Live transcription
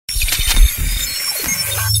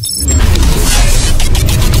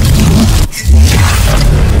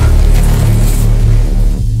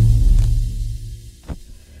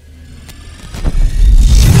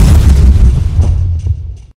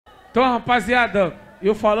Então, rapaziada,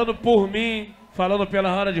 eu falando por mim, falando pela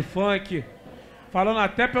Roda de Funk, falando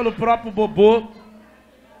até pelo próprio Bobô,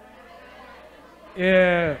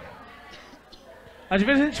 às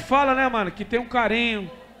vezes a gente fala, né, mano, que tem um carinho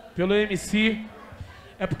pelo MC,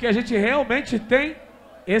 é porque a gente realmente tem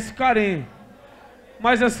esse carinho.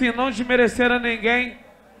 Mas assim, não desmerecendo a ninguém,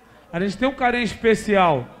 a gente tem um carinho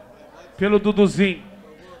especial pelo Duduzinho.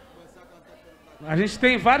 A gente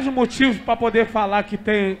tem vários motivos pra poder falar que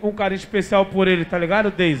tem um carinho especial por ele, tá ligado,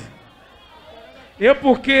 Daisy? Eu,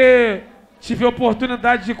 porque tive a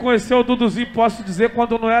oportunidade de conhecer o Duduzinho, posso dizer,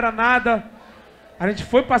 quando não era nada. A gente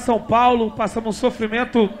foi pra São Paulo, passamos um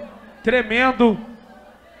sofrimento tremendo.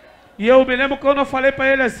 E eu me lembro quando eu falei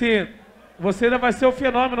pra ele assim: você ainda vai ser um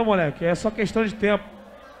fenômeno, moleque, é só questão de tempo.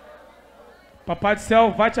 Papai do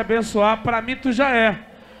céu vai te abençoar, pra mim tu já é,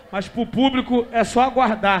 mas pro público é só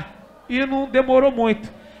aguardar. E não demorou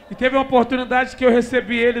muito. E teve uma oportunidade que eu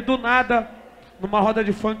recebi ele do nada, numa roda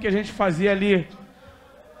de funk que a gente fazia ali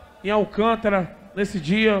em Alcântara. Nesse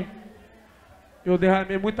dia eu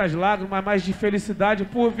derramei muitas lágrimas, mas de felicidade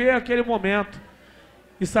por ver aquele momento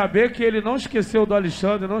e saber que ele não esqueceu do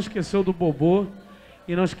Alexandre, não esqueceu do Bobô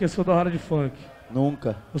e não esqueceu da roda de funk.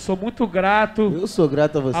 Nunca. Eu sou muito grato. Eu sou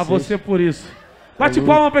grato a você. A você por isso. Bate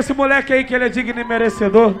palma pra esse moleque aí, que ele é digno e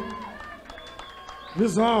merecedor.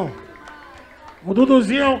 Visão. O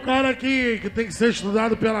Duduzinho é um cara que tem que ser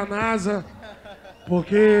estudado pela NASA.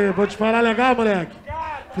 Porque, vou te falar legal, moleque.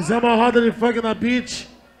 Fizemos uma roda de funk na beach.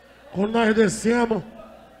 Quando nós descemos,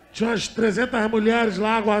 tinha umas 300 mulheres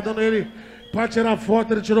lá aguardando ele pra tirar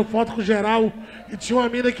foto. Ele tirou foto com geral. E tinha uma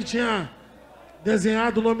mina que tinha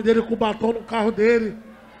desenhado o nome dele com batom no carro dele.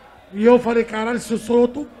 E eu falei, caralho, se eu sou eu,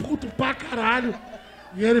 tô puto pra caralho.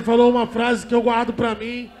 E ele falou uma frase que eu guardo pra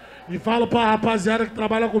mim e falo pra rapaziada que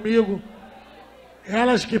trabalha comigo.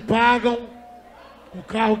 Elas que pagam o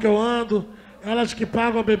carro que eu ando, elas que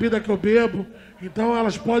pagam a bebida que eu bebo, então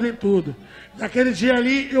elas podem tudo. Naquele dia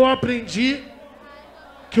ali eu aprendi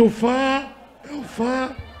que o fã é o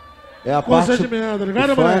fã. É a parte de merda,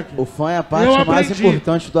 ligado, moleque? O fã é a parte mais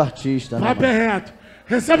importante do artista, né? Papo é reto.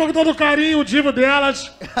 Receba com todo carinho o divo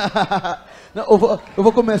delas. Não, eu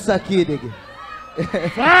vou começar aqui, nega.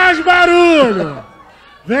 Faz barulho!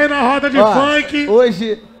 Vem na roda de funk.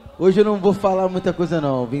 Hoje eu não vou falar muita coisa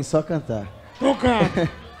não, vim só cantar. Então canta.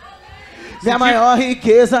 Minha maior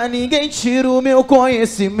riqueza, ninguém tira o meu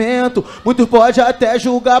conhecimento. Muito pode até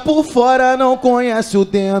julgar por fora, não conhece o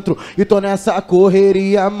dentro. E tô nessa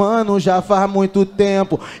correria, mano, já faz muito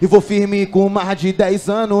tempo. E vou firme com mais de 10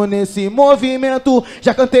 anos nesse movimento.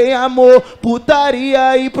 Já cantei amor,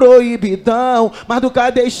 putaria e proibidão, mas nunca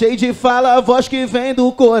deixei de falar a voz que vem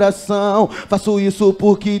do coração. Faço isso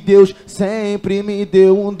porque Deus sempre me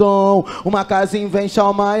deu um dom. Uma casa invente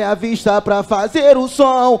alma e a vista pra fazer o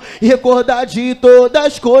som. E recordar de todas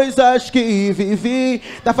as coisas que vivi,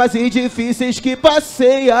 da fase difíceis que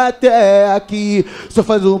passei até aqui. Sou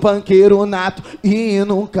fã do banqueiro nato e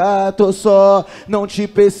nunca tô só. Não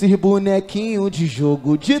tipo esse bonequinho de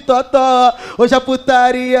jogo de totó. Hoje a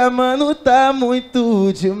putaria, mano, tá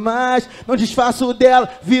muito demais. Não disfarço dela,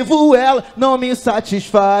 vivo ela, não me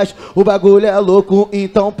satisfaz. O bagulho é louco,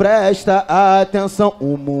 então presta atenção.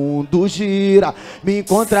 O mundo gira, me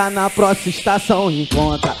encontra na próxima estação.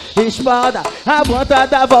 Encontra espada, a ponta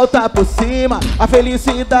da volta por cima. A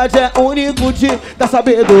felicidade é único de da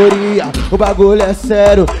sabedoria. O bagulho é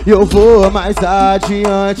sério e eu vou mais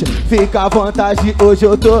adiante. Fica à vontade, hoje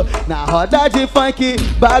eu tô na roda de funk.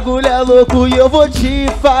 Bagulho é louco e eu vou te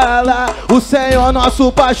falar. O Senhor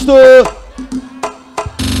nosso pastor.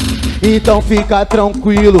 Então fica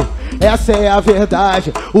tranquilo, essa é a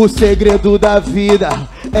verdade. O segredo da vida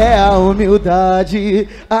é a humildade.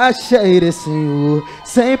 Achei, Senhor,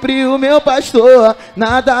 sempre o meu pastor.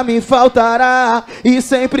 Nada me faltará e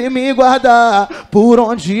sempre me guardar. Por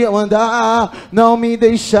onde eu andar, não me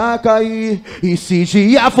deixar cair. E se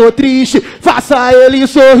dia for triste, faça ele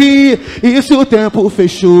sorrir. E se o tempo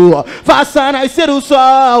fechou, faça nascer o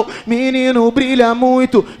sol. Menino brilha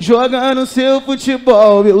muito jogando seu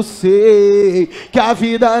futebol. Eu sei que a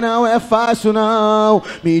vida não é fácil não.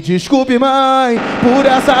 Me desculpe, mãe, por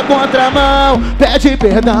essa contramão. Pede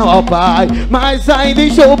perdão ao pai, mas ainda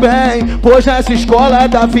estou bem, pois nessa escola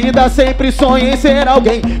da vida sempre sonhei em ser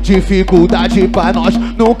alguém. Dificuldade pra nós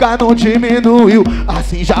nunca não diminuiu.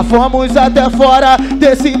 Assim já fomos até fora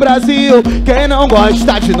desse Brasil. Quem não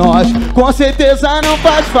gosta de nós, com certeza não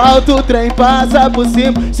faz falta. O trem passa por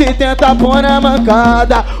cima, se tenta pôr na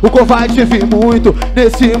mancada. O covarde vi muito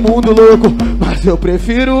nesse mundo louco, mas eu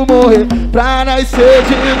prefiro morrer pra nascer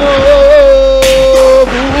de novo.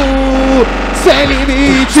 Sem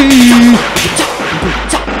limite.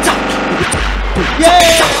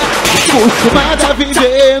 Yeah! Acostumada a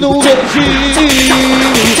viver no regime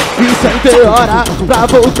e sem ter hora pra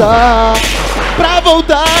voltar. Pra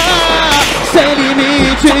voltar sem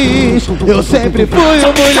limites. Eu sempre fui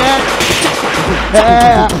uma mulher.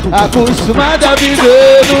 É, acostumada a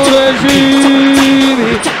viver no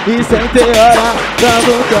regime e sem ter hora pra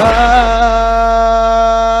voltar.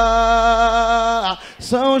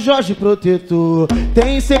 São Jorge protetor,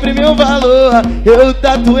 tem sempre meu valor. Eu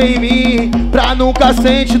tatuei em mim pra nunca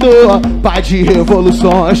sentir dor. Pai de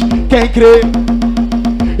revoluções, quem crê?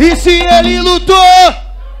 E se ele lutou?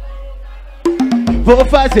 Vou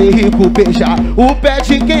fazer rico beijar o pé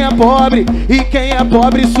de quem é pobre, e quem é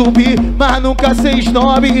pobre subir, mas nunca ser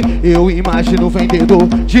snob. Eu imagino vendedor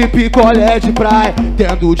de picolé de praia,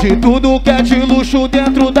 tendo de tudo que é de luxo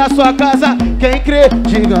dentro da sua casa. Quem crê,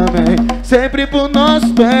 diga amém, sempre pro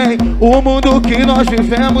nosso bem. O mundo que nós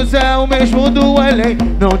vivemos é o mesmo do além.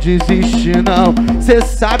 Não desiste não, cê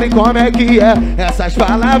sabe como é que é. Essas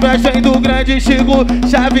palavras vêm do grande Chico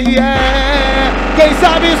Xavier. Quem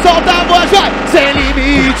sabe solta a voz, vai! Sem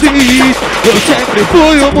limites, eu sempre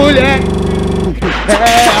fui uma mulher.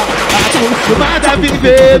 É, acostumada a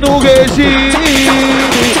viver no regime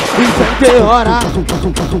e sem ter hora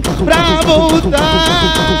pra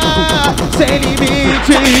voltar. Sem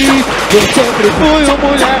limites, eu sempre fui uma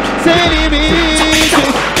mulher. Sem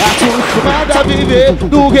limites, acostumada a viver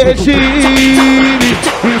no regime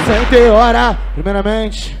e sem ter hora.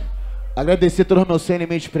 Primeiramente, agradecer a todos os meus sem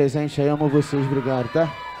limites presentes aí, amo vocês, obrigado, tá?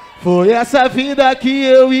 Foi essa vida que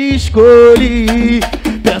eu escolhi,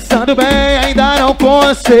 pensando bem, ainda não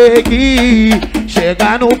consegui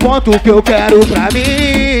chegar no ponto que eu quero pra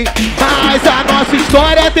mim. Mas a nossa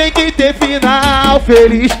história tem que ter final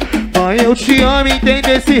feliz. Mãe, eu te amo,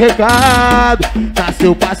 entende esse recado.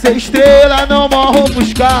 Nasceu pra ser estrela, não morro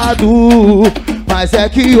ofuscado. Mas é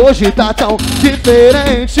que hoje tá tão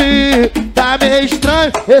diferente, tá meio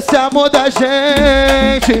estranho esse amor da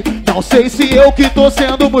gente. Não sei se eu que tô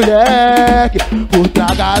sendo moleque, por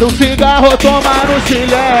tragar um cigarro ou tomar um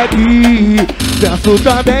chileque. Penso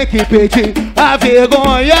também que perdi a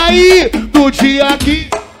vergonha aí do dia que...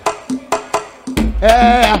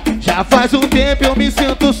 É, já faz um tempo eu me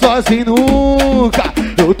sinto sozinho nunca.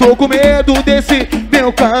 Eu tô com medo desse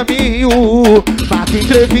meu caminho. Marca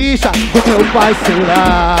entrevista com meu pai,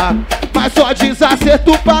 será? Mas só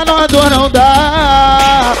desacerto pra nós dois não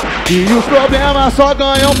dá. E os problemas só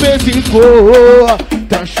ganham peso e cor.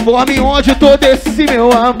 Transforme onde todo esse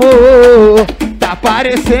meu amor. Tá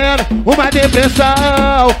parecendo uma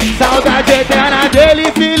depressão. Saudade eterna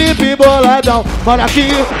dele, Felipe Boladão. Mora aqui,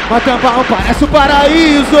 mas tampão parece um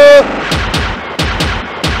paraíso.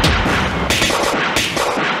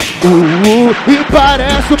 E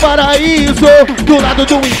parece um paraíso do lado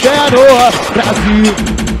do inferno, Brasil.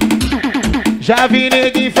 Já vi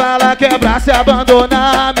ninguém falar que é pra se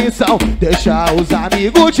abandonar a missão. Deixa os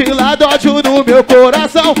amigos de lado, ódio no meu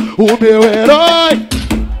coração. O meu herói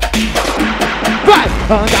vai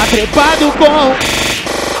andar trepado com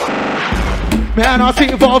menor, se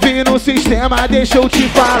envolve no sistema, deixa eu te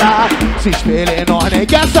falar. Se espelha nós nem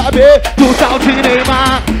quer saber do tal de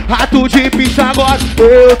Neymar. Rato de pista agora,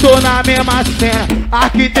 eu tô na mesma cena,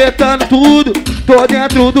 arquitetando tudo, tô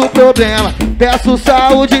dentro do problema. Peço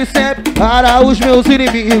saúde sempre para os meus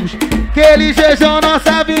inimigos, que eles vejam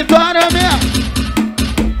nossa vitória mesmo.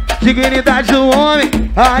 Dignidade do homem,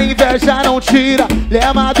 a inveja não tira.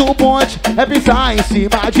 Lema do ponte é pisar em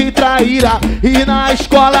cima de traíra. E na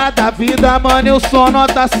escola da vida, mano, eu sou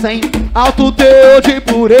nota 100. Alto teor de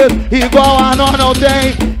pureza, igual a nós não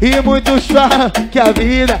tem. E muitos falam que a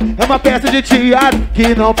vida é uma peça de teatro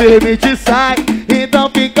que não permite sair.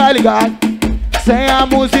 Então fica ligado, sem a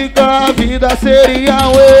música a vida seria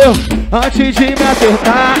um erro. Antes de me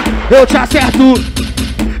acertar, eu te acerto.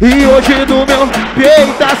 E hoje no meu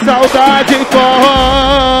peito a saudade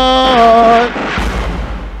corre.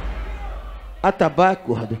 Atabaque,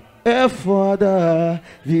 gordo. É foda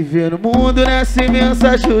viver no mundo nessa imensa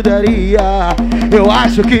ajudaria. Eu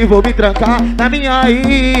acho que vou me trancar na minha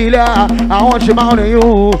ilha, aonde mal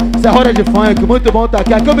nenhum. Isso é roda de funk, muito bom tá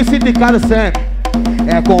aqui. Aqui eu me sinto em casa sempre.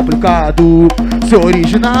 É complicado ser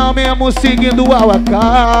original mesmo seguindo ao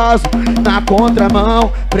acaso. Na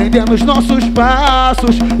contramão, prendendo os nossos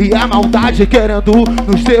passos, e a maldade querendo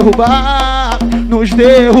nos derrubar. nos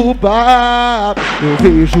derrubar. Eu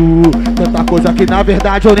vejo tanta coisa que na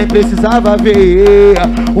verdade eu nem precisava ver.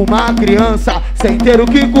 Uma criança sem ter o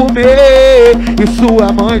que comer e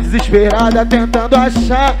sua mãe desesperada tentando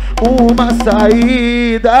achar uma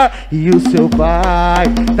saída. E o seu pai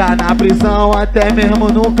tá na prisão, até mesmo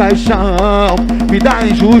no caixão. Vida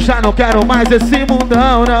injusta, não quero mais esse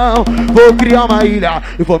mundão, não. Vou criar uma ilha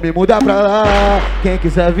e vou me mudar pra lá. Quem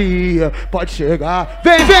quiser vir, pode chegar.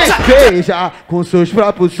 Vem, vem, veja com seus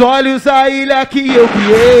próprios olhos a ilha que eu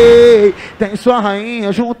criei. Tem sua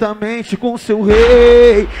rainha juntamente com seu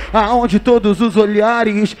rei, aonde todos os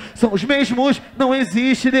olhares são os mesmos, não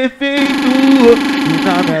existe defeito. E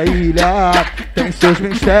na minha ilha tem seus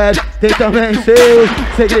mistérios, tem também seus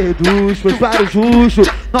segredos. Pois para o justo,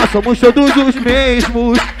 nós somos todos os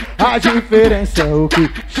mesmos. A diferença é o que...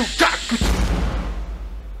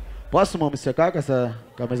 Posso, mano, me secar com essa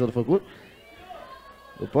camisa do fã-clube?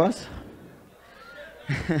 Eu posso?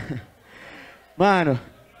 Mano,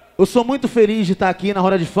 eu sou muito feliz de estar aqui na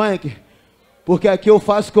Roda de Funk, porque aqui eu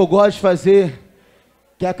faço o que eu gosto de fazer,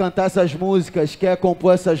 que é cantar essas músicas, que é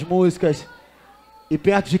compor essas músicas, e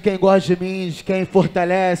perto de quem gosta de mim, de quem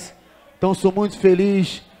fortalece. Então sou muito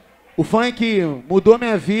feliz. O funk mudou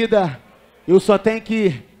minha vida, eu só tenho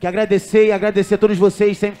que agradecer, e agradecer a todos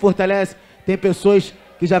vocês, sempre fortalece. Tem pessoas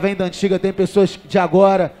que já vêm da antiga, tem pessoas de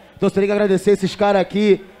agora. Então você tem que agradecer esses caras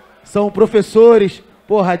aqui, são professores.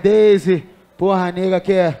 Porra, a Daisy, porra, a nega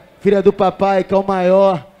que é filha do papai, que é o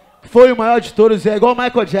maior. Foi o maior de todos, é igual o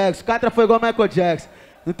Michael Jackson. Catra foi igual o Michael Jackson,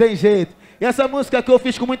 não tem jeito. E essa música que eu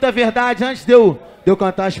fiz com muita verdade, antes de eu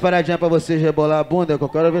cantar umas paradinhas pra vocês rebolar a bunda, que eu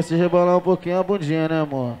quero ver vocês rebolar um pouquinho a bundinha, né,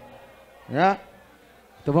 amor? Já?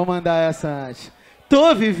 Então vou mandar essa antes.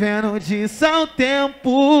 Tô vivendo disso há um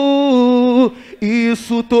tempo,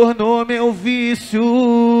 isso tornou meu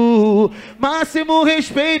vício. Máximo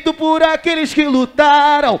respeito por aqueles que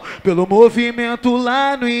lutaram pelo movimento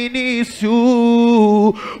lá no início.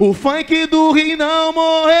 O funk do Rio não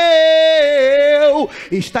morreu,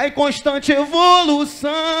 está em constante evolução.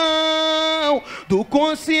 Do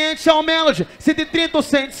consciente ao melody, 130 ou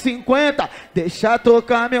 150, deixa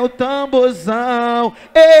tocar meu tamborzão.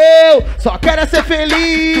 Eu só quero ser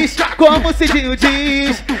feliz, como o Cidinho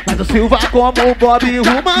diz, mas o Silva como o Bob Ru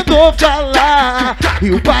mandou falar.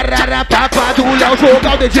 E o pararapapá do Léo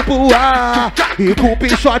jogar o dedinho pro ar, e com o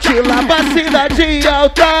pichote lá pra cidade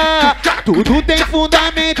alta. Tudo tem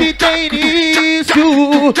fundamento e tem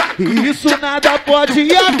início, e isso nada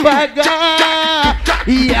pode apagar.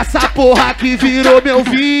 E essa porra que virou meu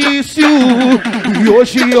vício, e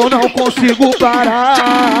hoje eu não consigo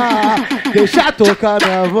parar. Deixa tocar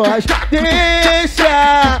minha voz,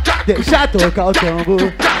 deixa tocar o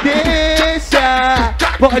tambor, deixa,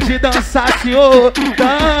 pode dançar, senhor,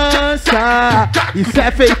 dança. Isso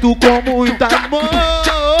é feito com muito amor.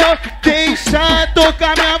 Deixa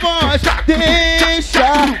tocar minha voz,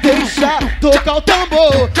 deixa tocar o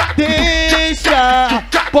tambor, deixa,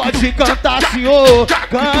 pode cantar, senhor,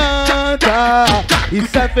 canta.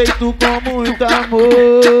 Isso é feito com muito amor.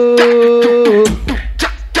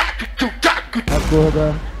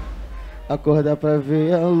 Acorda pra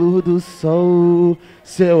ver a luz do sol,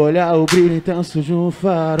 seu olhar o brilho intenso de um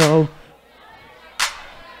farol.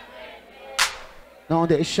 Não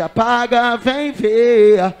deixa apagar, vem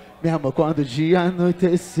ver, mesmo quando o dia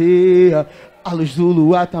anoitecer. A luz do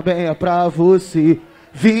luar também é pra você.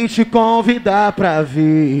 Vim te convidar pra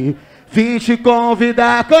ver, vim te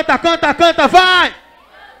convidar. Canta, canta, canta, vai!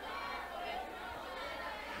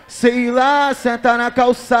 Sei lá, senta na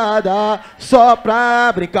calçada, só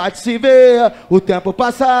pra brincar de se ver. O tempo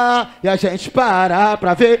passar e a gente parar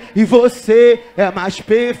pra ver. E você é mais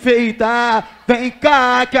perfeita, vem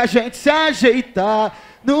cá que a gente se ajeita.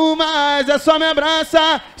 No mais é só me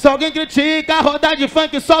abraça, se alguém critica, roda de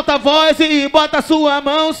funk, solta a voz e bota a sua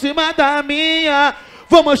mão em cima da minha.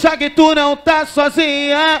 Vou mostrar que tu não tá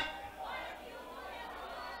sozinha.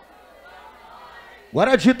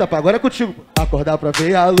 Agora dita, pá, agora é contigo. Acordar pra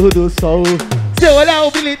ver a luz do sol, seu olhar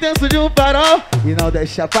o brilho intenso de um farol. E não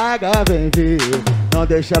deixa apagar, vem ver, não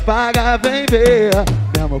deixa apagar, vem ver,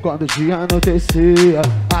 mesmo quando o dia anoitecer.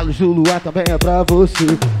 A luz do luar também é pra você.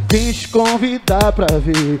 Vim te convidar pra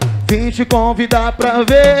ver, vim te convidar pra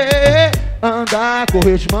ver. Andar,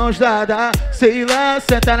 correr de mãos dadas, sei lá,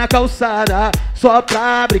 sentar na calçada, só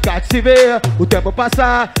pra brincar de se ver. O tempo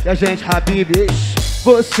passar e a gente, Habib,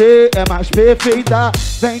 você é mais perfeita,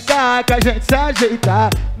 vem cá que a gente se ajeita.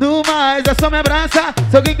 No mais é só me abraça,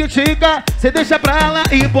 se alguém critica, cê deixa pra lá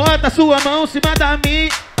e bota a sua mão em cima da mim.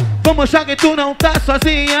 Vou mostrar que tu não tá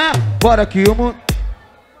sozinha. Bora que o mundo...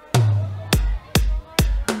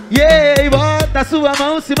 Yeah, bota sua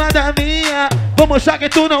mão em cima da minha. Vou mostrar que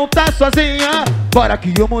tu não tá sozinha. Bora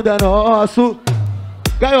que o mundo é nosso.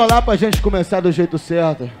 Gaiolar pra gente começar do jeito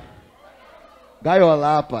certo.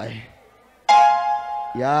 Gaiolar, pai.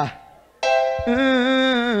 Yeah.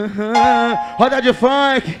 Roda de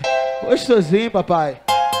funk. Gostosinho, papai.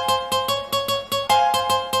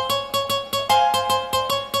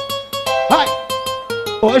 Ai.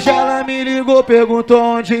 Hoje ela me ligou, perguntou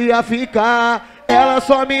onde ia ficar. Ela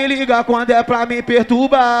só me liga quando é pra me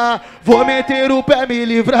perturbar. Vou meter o pé, me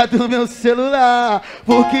livrar do meu celular,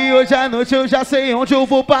 porque hoje à noite eu já sei onde eu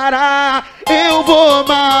vou parar. Eu vou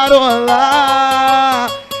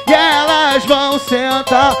marolar e elas vão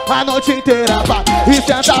sentar a noite inteira, pá. E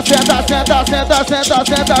senta, senta, senta, senta, senta,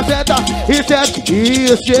 senta, senta. E senta,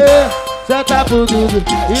 isso, senta pro Dudu.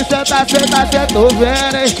 E senta, senta, senta, tô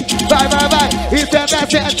vendo, hein. Vai, vai, vai. E senta,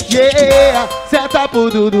 senta, yeah. Senta pro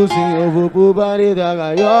Duduzinho, eu vou pro baile da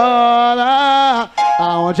gaiola,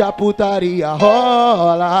 aonde a putaria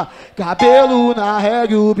rola. Cabelo na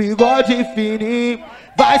regra, o bigode fininho.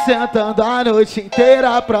 Vai sentando a noite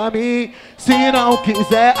inteira pra mim. Se não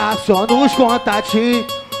quiser, aciona os contatinhos.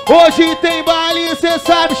 Hoje tem baile, cê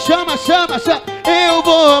sabe, chama, chama, chama. Eu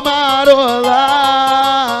vou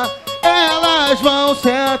marolar, elas vão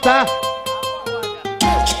sentar.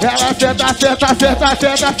 Ela senta, senta, senta,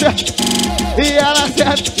 senta, senta. E ela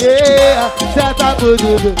senta, yeah, senta pro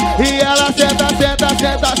Dudu. E ela senta, senta,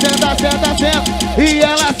 senta, senta, senta, senta. E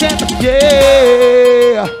ela senta,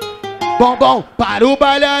 yeah. Bom, bom, para o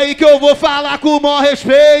baile aí que eu vou falar com o maior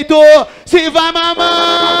respeito. Se vai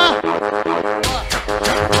mamar,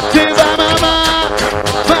 se vai mamar,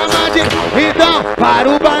 mamar de... Então, para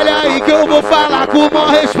o baile aí que eu vou falar com o maior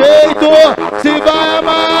respeito. Se vai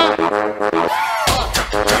amar.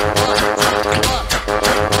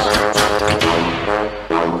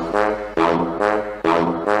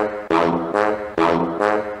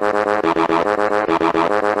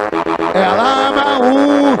 Ela ama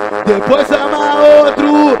um, depois ama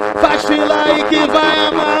outro. Faz fila aí que vai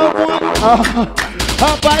amar o mundo.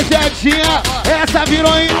 Rapaziadinha, essa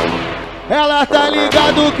virou em... Ela tá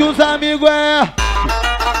ligado que os amigos é...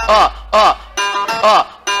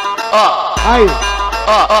 Aí.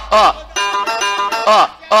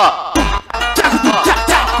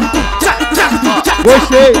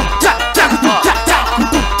 Gostei.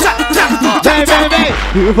 Vem, vem, vem.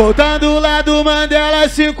 E voltando lá do Mandela,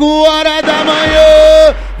 5 horas da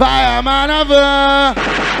manhã. Vai amar na van.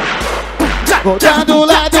 Voltando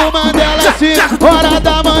lá do Mandela, 5 horas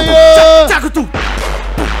da manhã.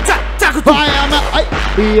 Vai amar. Ai.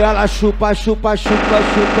 E ela chupa, chupa, chupa,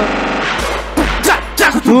 chupa.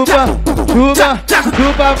 Chupa, chupa,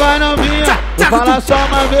 chupa, vai novinha. Vou falar só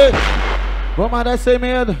uma vez. Vou mandar sem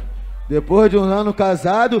medo. Depois de um ano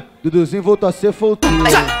casado, Duduzinho voltou a ser folteiro.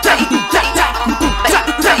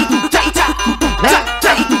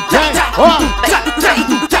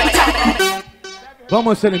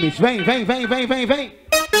 Vamos sem limite. Vem, vem, vem, vem, vem, vem.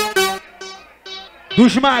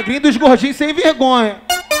 Dos magrinhos, dos gordinhos sem vergonha.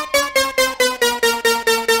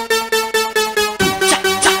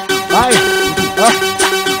 Ai,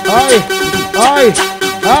 ai, ai,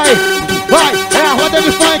 ai. Vai, é a roda de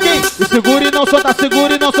funk, hein? E segura e não solta,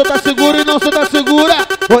 segura e não solta, segura e não solta, segura.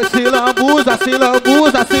 Oi, se lambuza, se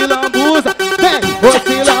lambuza, se lambuza. Vem, oi,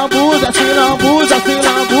 se lambuza, se lambuza, se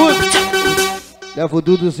lambuza. Leva o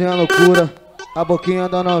Duduzinho à loucura, a boquinha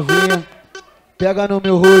da novinha. Pega no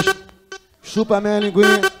meu rosto, chupa minha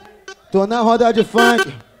linguinha. Tô na roda de funk,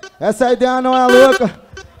 essa ideia não é louca.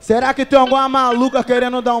 Será que tem alguma maluca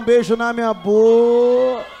querendo dar um beijo na minha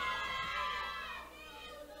boca?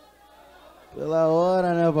 Pela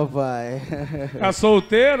hora, né, papai? Tá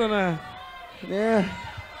solteiro, né? É.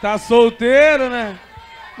 Tá solteiro, né?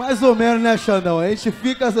 Mais ou menos, né, Xandão? A gente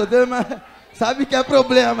fica solteiro, mas sabe que é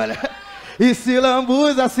problema, né? E se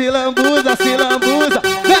lambuza, se lambuza, se lambuza.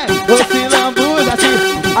 Vem, ô se lambuza, se...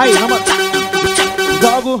 Aí, vamos.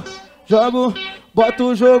 Jogo, jogo. Bota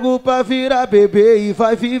o jogo pra virar bebê e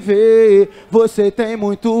vai viver. Você tem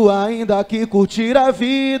muito ainda que curtir a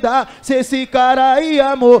vida. Se esse cara aí,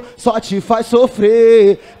 amor, só te faz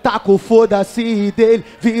sofrer, tá com foda-se dele,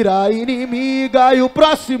 vira inimiga. E o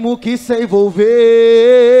próximo que se envolver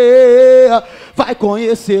vai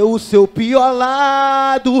conhecer o seu pior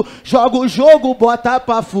lado. Joga o jogo, bota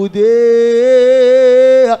pra fuder,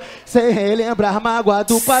 sem relembrar mágoa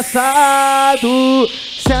do passado.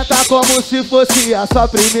 Senta como se fosse a sua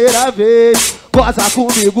primeira vez. Goza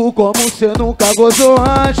comigo como cê nunca gozou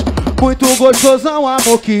antes. Muito gostosão,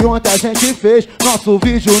 amor, que ontem a gente fez. Nosso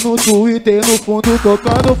vídeo no Twitter, no fundo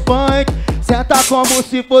tocando funk. Senta como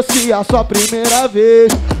se fosse a sua primeira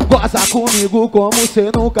vez. Goza comigo como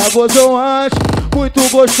cê nunca gozou antes. Muito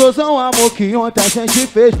gostosão, amor, que ontem a gente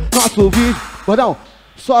fez. Nosso vídeo, gordão,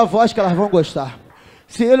 só a voz que elas vão gostar.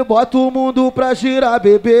 Se ele bota o mundo pra girar,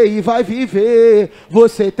 bebê, e vai viver.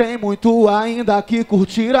 Você tem muito ainda que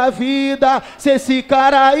curtir a vida. Se esse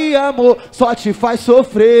cara aí, amor, só te faz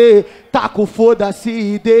sofrer, tá com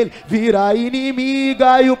foda-se dele, vira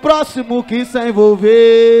inimiga. E o próximo que se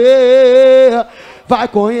envolver vai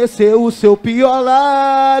conhecer o seu pior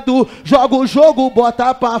lado. Joga o jogo,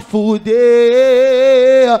 bota pra fuder,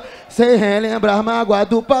 sem relembrar mágoa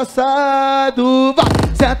do passado. Vai,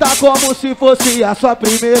 senta como se fosse a sua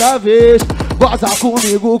primeira vez. Goza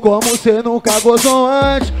comigo como cê nunca gozou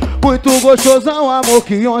antes. Muito gostosão, amor,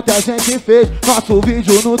 que ontem a gente fez. Nosso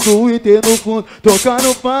vídeo no Twitter, no fundo,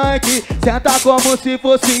 tocando funk. Senta como se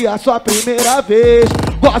fosse a sua primeira vez.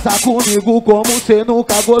 Goza comigo como cê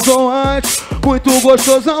nunca gozou antes. Muito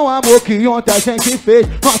gostosão, amor, que ontem a gente fez.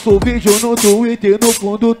 Nosso vídeo no Twitter, no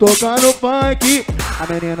fundo, tocando funk. A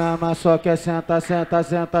menina mas só quer sentar, senta,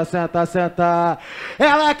 senta, senta, senta.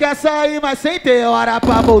 Ela quer sair, mas sem ter hora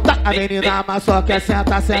pra voltar. A menina mas só quer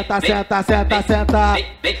sentar, senta, senta, senta, senta.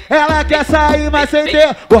 Ela quer sair, mas sem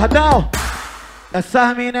ter... Gordão,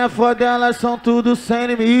 essas meninas foda, elas são tudo sem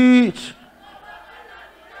limite.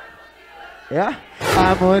 É?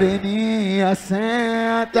 A moreninha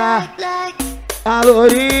senta, a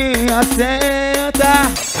lourinha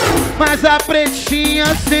senta, mas a pretinha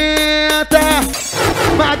senta.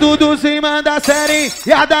 Mas Duduzinho manda série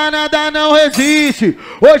e a danada não resiste.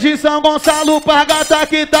 Hoje em São Gonçalo, pra gata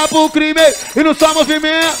que tá pro crime e no só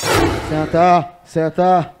movimento. Senta,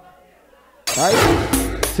 senta, vai,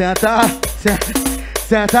 senta, senta,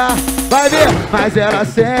 senta, vai ver. Mas ela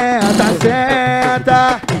senta,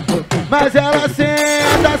 senta, mas ela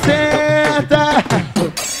senta,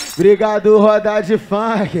 senta. Obrigado, Roda de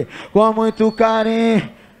Funk, com muito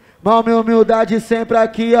carinho. Mal minha humildade sempre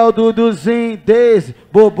aqui é o Duduzinho, Daisy,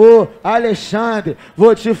 Bobô, Alexandre.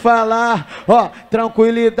 Vou te falar, ó,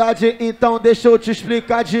 tranquilidade, então deixa eu te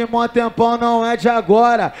explicar. De mó tempão não é de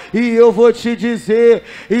agora. E eu vou te dizer,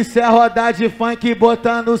 isso é Roda de Funk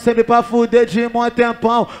botando sempre pra fuder. De mó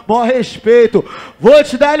tempão, mó respeito. Vou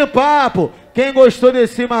te dar no papo. Quem gostou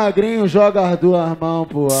desse magrinho, joga as duas mãos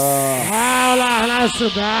pro ar. Aula na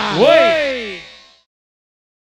cidade. Oi!